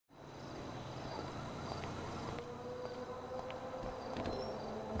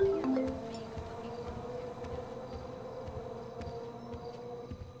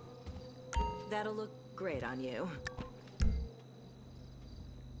concentrate on you.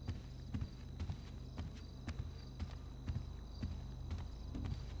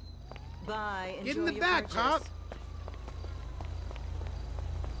 Bye. Get in Enjoy the your back, purchase. Pop.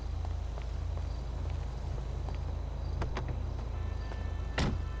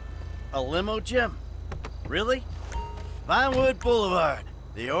 A limo, Jim? Really? Vinewood Boulevard,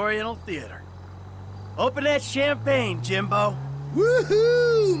 the Oriental Theater. Open that champagne, Jimbo.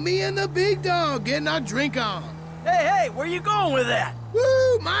 Woohoo! Me and the big dog getting our drink on. Hey, where you going with that?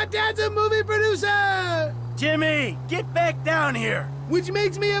 Woo! My dad's a movie producer! Jimmy, get back down here. Which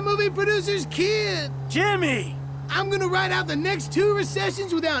makes me a movie producer's kid. Jimmy! I'm gonna ride out the next 2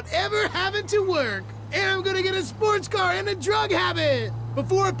 recessions without ever having to work. And I'm gonna get a sports car and a drug habit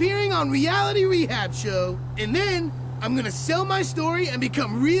before appearing on Reality Rehab Show. And then I'm gonna sell my story and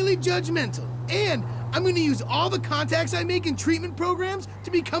become really judgmental. And I'm gonna use all the contacts I make in treatment programs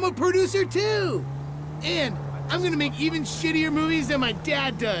to become a producer too. And I'm gonna make even shittier movies than my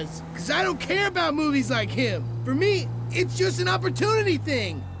dad does. Cause I don't care about movies like him. For me, it's just an opportunity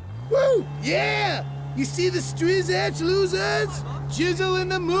thing. Woo! Yeah! You see the Striz Edge losers? Jizzle in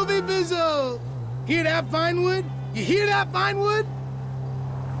the movie bizzle! Hear that, Vinewood? You hear that, Vinewood?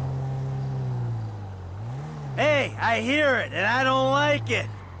 Hey, I hear it, and I don't like it.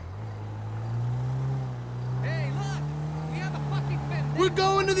 Hey, look! We have a fucking fin. We're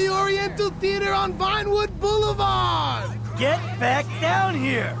going to the Oriental Theater on Vinewood Boulevard! Get back down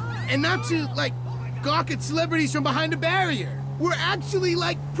here. And not to, like, gawk at celebrities from behind a barrier. We're actually,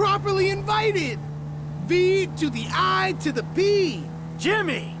 like, properly invited. V to the I to the P.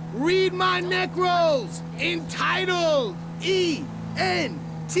 Jimmy! Read my neck rolls. Entitled.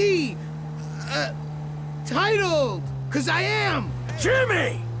 E-N-T. Titled. 'Cause I am.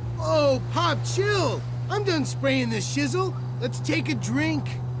 Jimmy! Oh, Pop, chill. I'm done spraying this shizzle. Let's take a drink.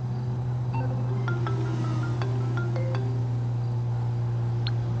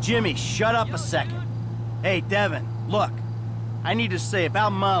 Jimmy, shut up a second. Hey, Devin, look. I need to say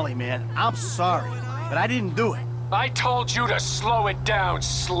about Molly, man, I'm sorry, but I didn't do it. I told you to slow it down,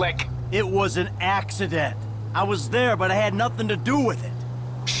 Slick. It was an accident. I was there, but I had nothing to do with it.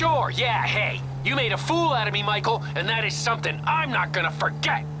 Sure, yeah, hey. You made a fool out of me, Michael, and that is something I'm not gonna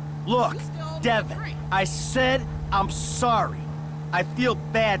forget. Look, Devin, I said I'm sorry. I feel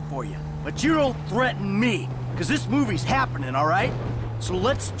bad for you, but you don't threaten me, because this movie's happening, all right? So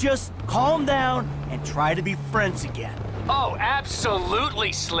let's just calm down and try to be friends again. Oh,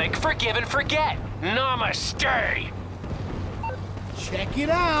 absolutely, Slick. Forgive and forget. Namaste. Check it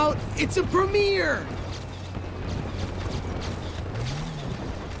out. It's a premiere.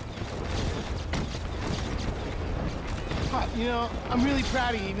 Pop, you know, I'm really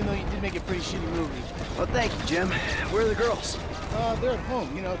proud of you, even though you did make a pretty shitty movie. Well, thank you, Jim. Where are the girls? They're at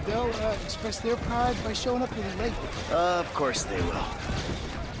home. You know, they'll express their pride by showing up really late. Of course they will.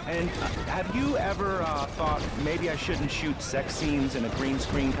 And have you ever thought maybe I shouldn't shoot sex scenes in a green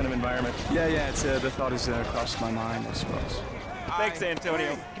screen kind of environment? Yeah, it's the thought has crossed my mind, I suppose. Thanks,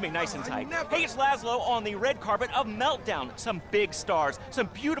 Antonio. Give me nice and tight. Hey, it's Laszlo on the red carpet of Meltdown. Some big stars, some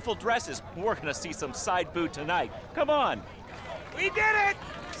beautiful dresses. We're gonna see some side boob tonight. Come on. We did it!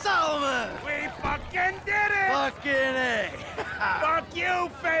 Solomon! We fucking did it! Fucking A! Fuck you,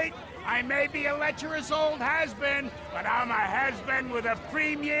 fate! I may be a lecherous old has-been, but I'm a has-been with a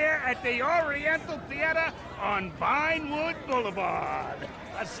premiere at the Oriental Theater on Vinewood Boulevard.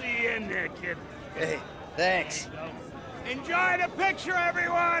 I'll see you in there, kid. Hey, thanks. Enjoy the picture,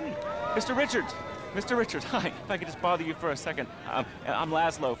 everyone! Mr. Richards. Mr. Richards, hi. If I could just bother you for a second. I'm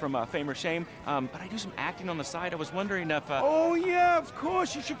Laszlo from Fame or Shame, but I do some acting on the side. I was wondering if, Oh, yeah, of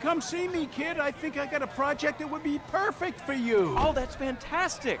course. You should come see me, kid. I think I got a project that would be perfect for you. Oh, that's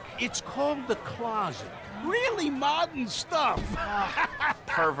fantastic. It's called The Closet. Really modern stuff.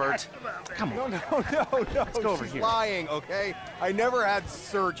 Pervert. Come on. No. Let's go over She's here. lying, okay? I never had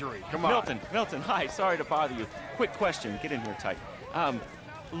surgery. Come on. Milton, hi. Sorry to bother you. Quick question. Get in here tight.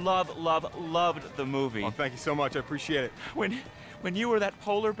 Loved the movie. Oh, thank you so much. I appreciate it. When you were that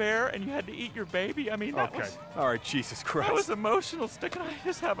polar bear and you had to eat your baby, I mean, that was... All right, Jesus Christ. That was emotional. Stick, can I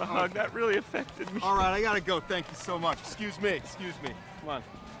just have a hug? That really affected me. All right, I gotta go. Thank you so much. Excuse me.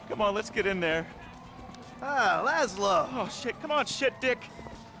 Come on, let's get in there. Ah, Laszlo! Oh, shit. Come on, shit, dick.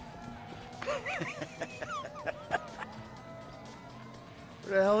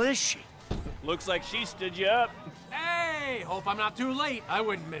 Where the hell is she? Looks like she stood you up. Hey, hope I'm not too late. I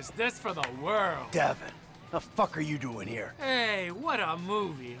wouldn't miss this for the world. Devin, the fuck are you doing here? Hey, what a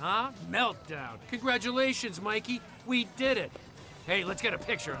movie, huh? Meltdown. Congratulations, Mikey. We did it. Hey, let's get a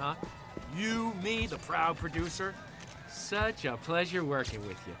picture, huh? You, me, the proud producer. Such a pleasure working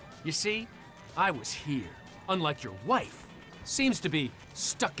with you. You see, I was here. Unlike your wife. Seems to be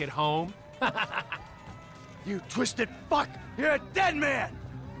stuck at home. You twisted fuck! You're a dead man!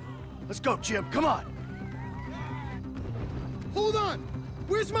 Let's go, Jim, come on! Hold on!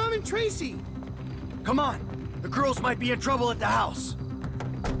 Where's Mom and Tracy? Come on! The girls might be in trouble at the house.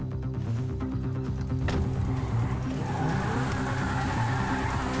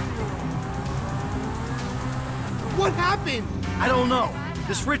 What happened? I don't know.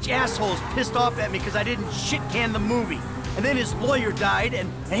 This rich asshole's pissed off at me because I didn't shit-can the movie. And then his lawyer died, and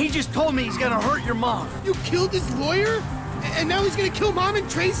he just told me he's gonna hurt your mom. You killed his lawyer? And now he's gonna kill Mom and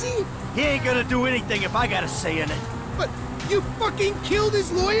Tracy? He ain't gonna do anything if I got a say in it. But you fucking killed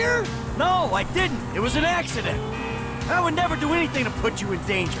his lawyer? No, I didn't. It was an accident. I would never do anything to put you in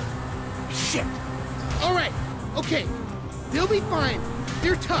danger. Shit. All right, okay. They'll be fine.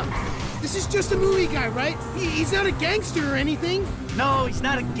 They're tough. This is just a movie guy, right? He's not a gangster or anything. No, he's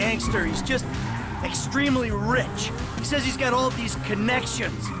not a gangster. He's just extremely rich. He says he's got all these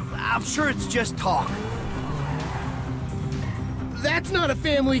connections. I'm sure it's just talk. That's not a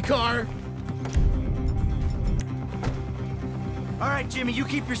family car. All right, Jimmy, you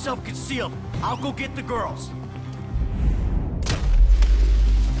keep yourself concealed. I'll go get the girls.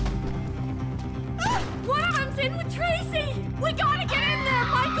 One of them's in with Tracy! We gotta get in there,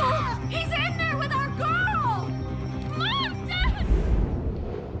 Michael! He's in there with our girl! Mom, Dad!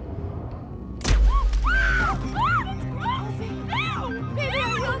 It's gross! Ew! Baby,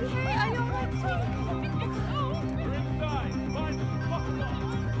 are you okay? Are you alright, sweetie?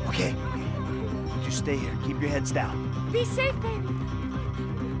 Okay. You stay here. Keep your heads down. Be safe, baby.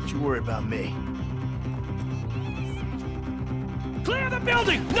 Don't you worry about me. Clear the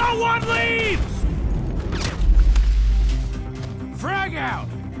building! No one leaves! Frag out!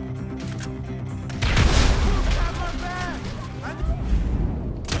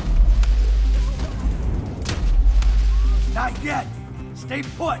 Not yet. Stay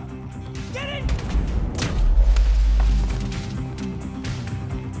put. Get in!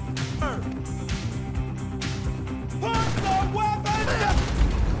 Put the weapon down!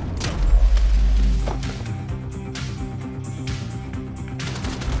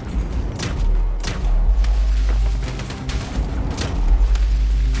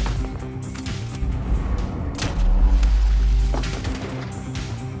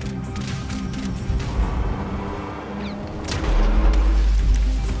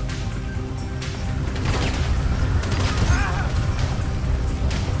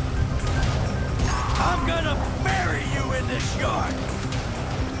 I'm gonna bury you in this yard!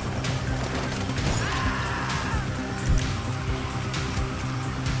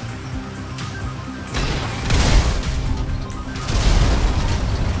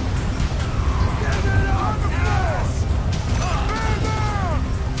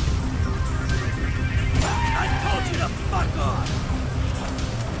 I told you to fuck off!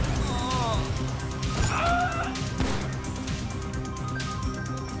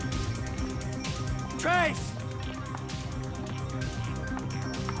 Trace!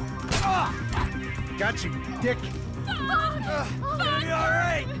 Got you, dick. It's gonna be all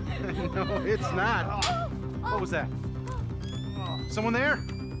right! No, it's not. What was that? Someone there?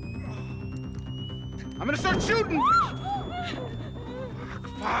 I'm gonna start shooting!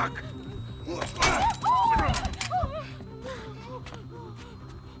 Fuck!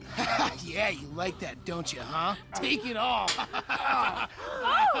 Yeah, you like that, don't you, huh? Take it all.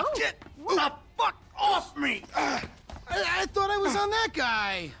 Get the fuck off me! I thought I was on that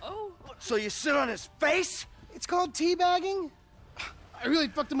guy. So you sit on his face? It's called teabagging. I really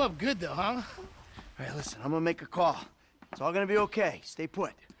fucked him up good, though, huh? All right, listen, I'm gonna make a call. It's all gonna be okay. Stay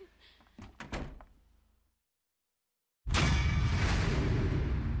put.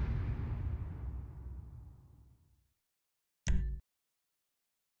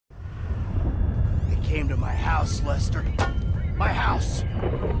 They came to my house, Lester. My house.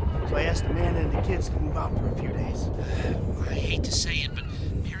 So I asked Amanda and the kids to move out for a few days. I hate to say it, but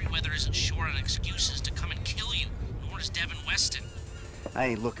Merriweather isn't short on excuses to come and kill you, nor is Devin Weston. I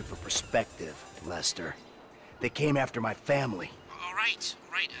ain't looking for perspective, Lester. They came after my family. All right.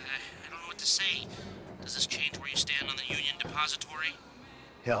 I don't know what to say. Does this change where you stand on the Union Depository?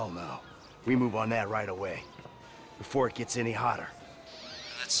 Hell no. We move on that right away. Before it gets any hotter.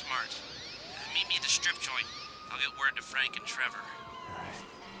 That's smart. Meet me at the strip joint. I'll get word to Frank and Trevor. All right.